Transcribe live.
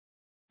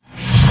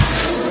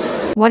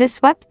What is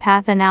swept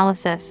path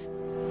analysis?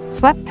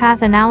 Swept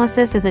path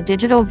analysis is a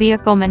digital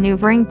vehicle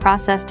maneuvering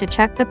process to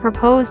check the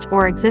proposed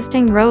or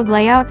existing road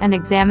layout and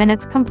examine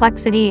its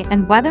complexity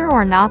and whether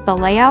or not the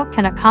layout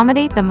can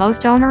accommodate the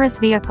most onerous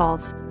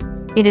vehicles.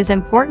 It is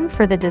important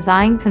for the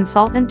design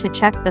consultant to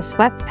check the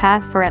swept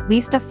path for at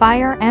least a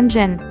fire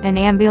engine, an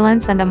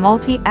ambulance, and a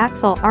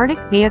multi-axle artic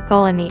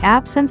vehicle in the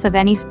absence of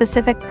any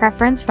specific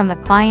preference from the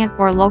client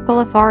or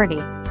local authority.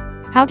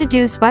 How to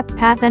do swept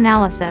path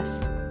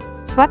analysis?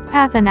 Swept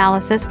path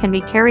analysis can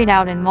be carried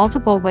out in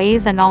multiple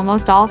ways, and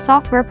almost all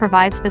software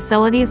provides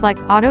facilities like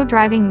auto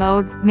driving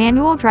mode,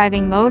 manual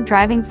driving mode,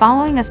 driving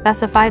following a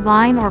specified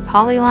line or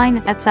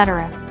polyline,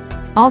 etc.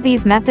 All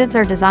these methods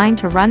are designed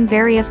to run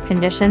various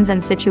conditions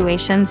and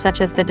situations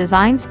such as the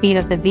design speed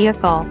of the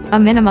vehicle, a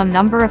minimum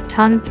number of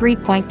ton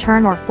 3-point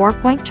turn or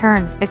 4-point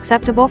turn,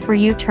 acceptable for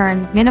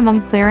U-turn,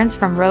 minimum clearance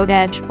from road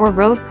edge or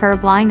road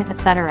curb line,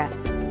 etc.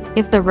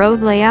 If the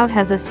road layout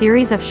has a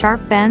series of sharp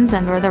bends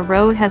and/or the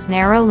road has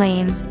narrow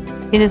lanes,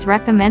 it is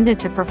recommended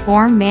to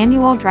perform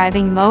manual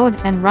driving mode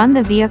and run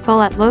the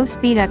vehicle at low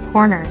speed at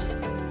corners.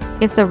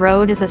 If the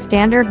road is a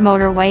standard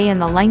motorway and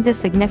the length is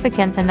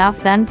significant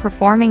enough, then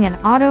performing an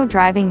auto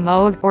driving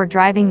mode or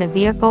driving the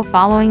vehicle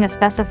following a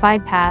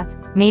specified path,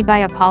 made by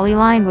a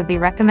polyline, would be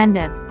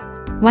recommended.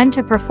 When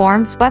to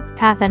perform swept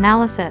path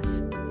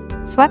analysis?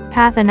 Swept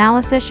path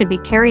analysis should be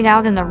carried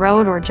out in the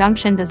road or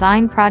junction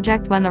design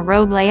project when the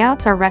road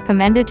layouts are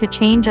recommended to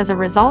change as a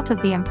result of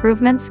the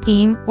improvement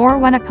scheme, or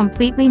when a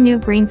completely new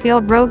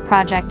greenfield road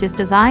project is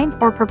designed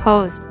or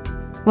proposed.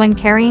 When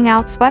carrying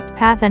out swept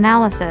path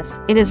analysis,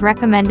 it is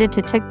recommended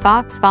to tick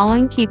box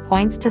following key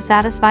points to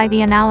satisfy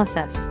the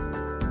analysis.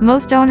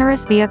 Most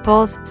onerous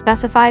vehicles,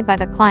 specified by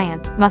the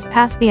client, must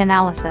pass the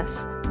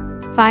analysis.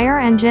 Fire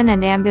engine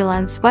and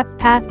ambulance swept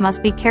path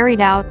must be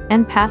carried out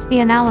and pass the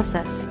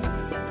analysis.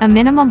 A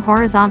minimum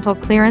horizontal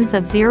clearance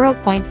of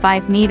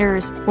 0.5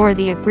 meters, or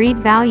the agreed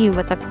value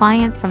with the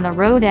client from the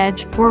road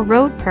edge or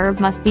road curb,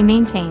 must be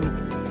maintained.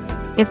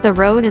 If the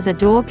road is a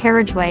dual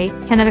carriageway,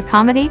 can it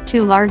accommodate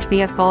 2 large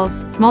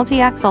vehicles,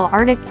 multi-axle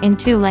artic, in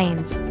 2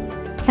 lanes?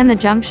 Can the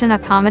junction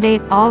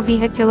accommodate all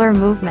vehicular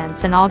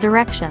movements in all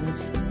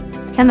directions?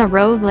 Can the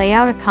road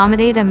layout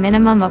accommodate a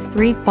minimum of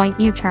 3-point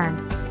U-turn?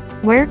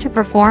 Where to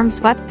perform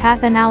swept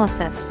path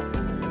analysis?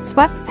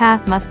 Swept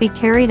path must be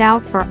carried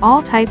out for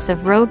all types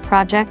of road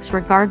projects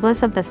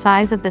regardless of the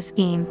size of the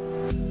scheme.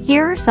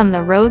 Here are some of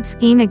the road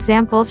scheme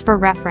examples for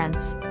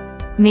reference.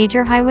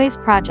 Major highways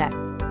project.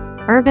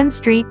 Urban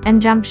street and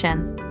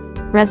junction.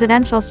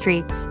 Residential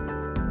streets.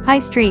 High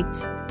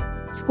streets.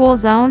 School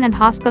zone and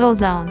hospital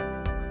zone.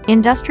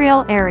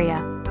 Industrial area.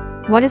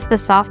 What is the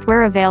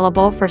software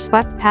available for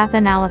swept path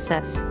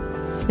analysis?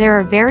 There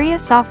are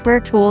various software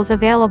tools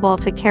available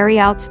to carry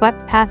out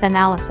swept path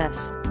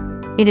analysis.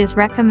 It is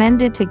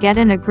recommended to get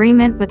an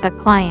agreement with the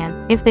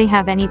client if they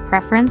have any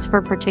preference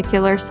for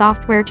particular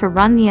software to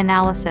run the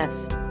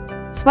analysis.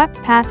 Swept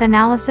path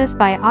analysis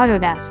by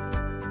Autodesk.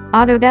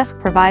 Autodesk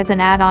provides an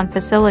add-on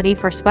facility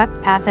for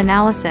swept path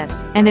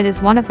analysis, and it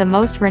is one of the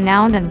most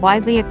renowned and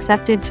widely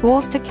accepted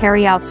tools to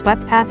carry out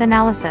swept path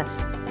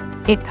analysis.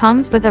 It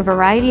comes with a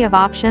variety of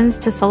options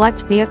to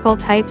select vehicle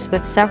types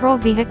with several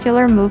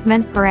vehicular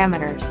movement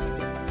parameters.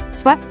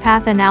 Swept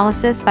path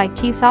analysis by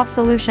Keysoft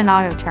Solution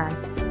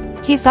AutoTurn.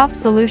 Keysoft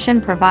Solution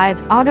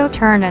provides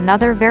AutoTurn,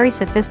 another very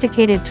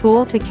sophisticated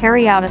tool to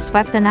carry out a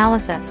swept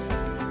analysis.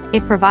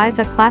 It provides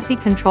a classy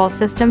control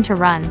system to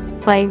run,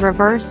 play,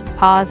 reverse,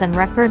 pause, and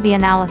record the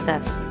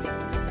analysis.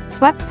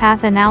 Swept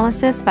path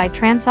analysis by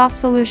Transoft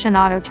Solution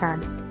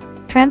AutoTurn.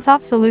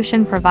 Transoft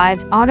Solution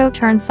provides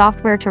AutoTurn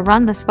software to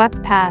run the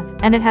swept path,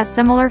 and it has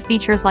similar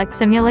features like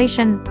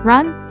simulation,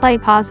 run, play,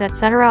 pause,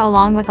 etc.,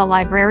 along with a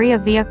library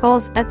of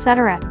vehicles,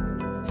 etc.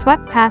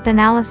 Swept path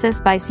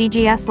analysis by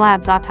CGS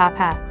Labs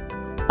AutoPath.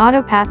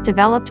 AutoPath,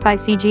 developed by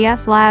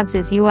CGS Labs,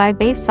 is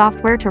UI-based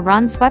software to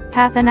run swept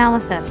path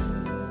analysis.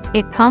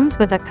 It comes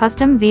with a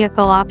custom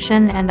vehicle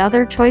option and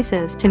other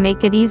choices to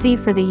make it easy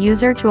for the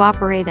user to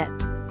operate it.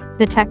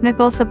 The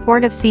technical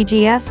support of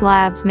CGS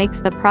Labs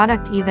makes the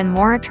product even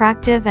more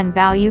attractive and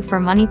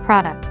value-for-money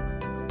product.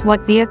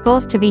 What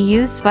vehicles to be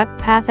used swept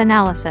path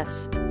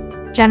analysis?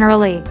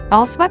 Generally,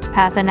 all swept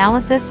path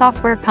analysis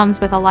software comes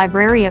with a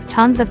library of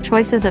tons of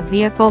choices of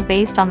vehicle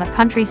based on the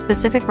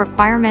country-specific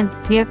requirement,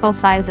 vehicle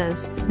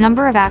sizes,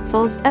 number of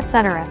axles,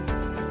 etc.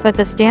 But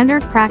the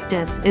standard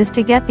practice is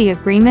to get the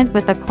agreement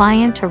with the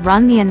client to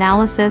run the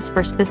analysis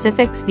for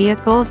specific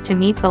vehicles to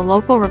meet the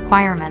local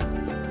requirement.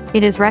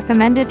 It is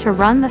recommended to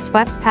run the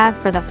swept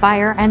path for the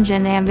fire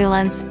engine,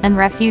 ambulance, and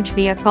refuge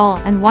vehicle,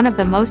 and one of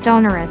the most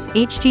onerous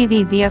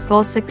HGV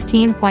vehicles,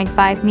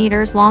 16.5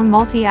 meters long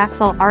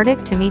multi-axle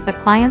artic, to meet the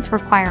client's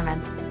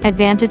requirement.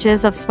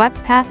 Advantages of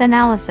swept path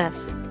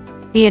analysis.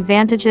 The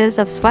advantages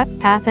of swept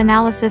path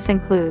analysis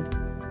include: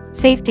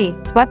 safety.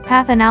 Swept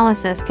path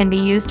analysis can be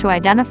used to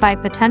identify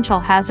potential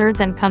hazards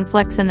and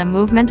conflicts in the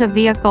movement of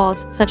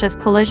vehicles, such as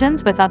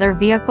collisions with other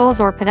vehicles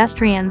or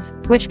pedestrians,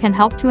 which can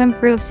help to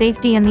improve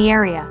safety in the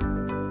area.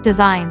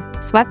 Design.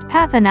 Swept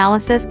path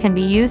analysis can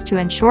be used to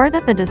ensure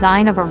that the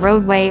design of a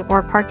roadway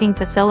or parking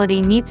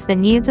facility meets the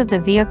needs of the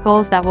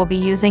vehicles that will be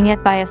using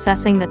it by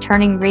assessing the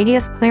turning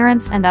radius,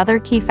 clearance, and other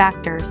key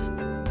factors.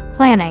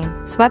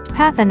 Planning. Swept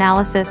path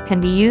analysis can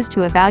be used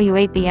to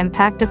evaluate the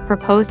impact of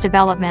proposed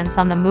developments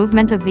on the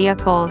movement of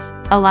vehicles,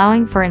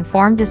 allowing for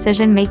informed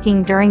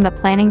decision-making during the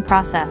planning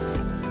process.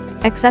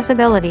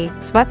 Accessibility.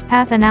 Swept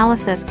path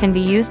analysis can be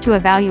used to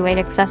evaluate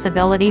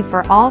accessibility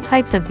for all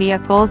types of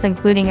vehicles,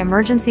 including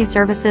emergency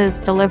services,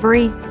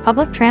 delivery,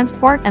 public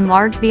transport, and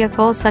large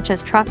vehicles such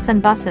as trucks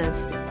and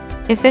buses.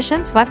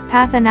 Efficient swept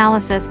path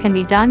analysis can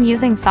be done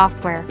using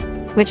software,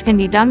 which can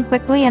be done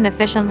quickly and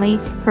efficiently,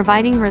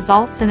 providing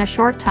results in a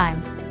short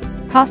time.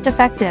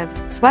 Cost-effective.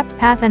 Swept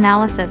path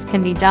analysis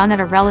can be done at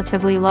a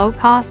relatively low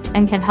cost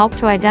and can help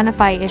to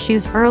identify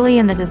issues early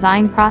in the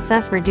design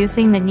process,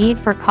 reducing the need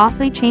for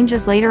costly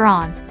changes later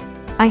on.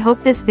 I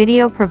hope this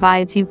video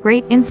provides you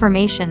great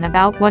information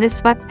about what is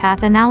swept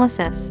path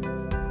analysis.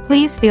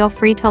 Please feel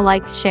free to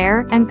like,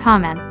 share, and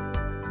comment.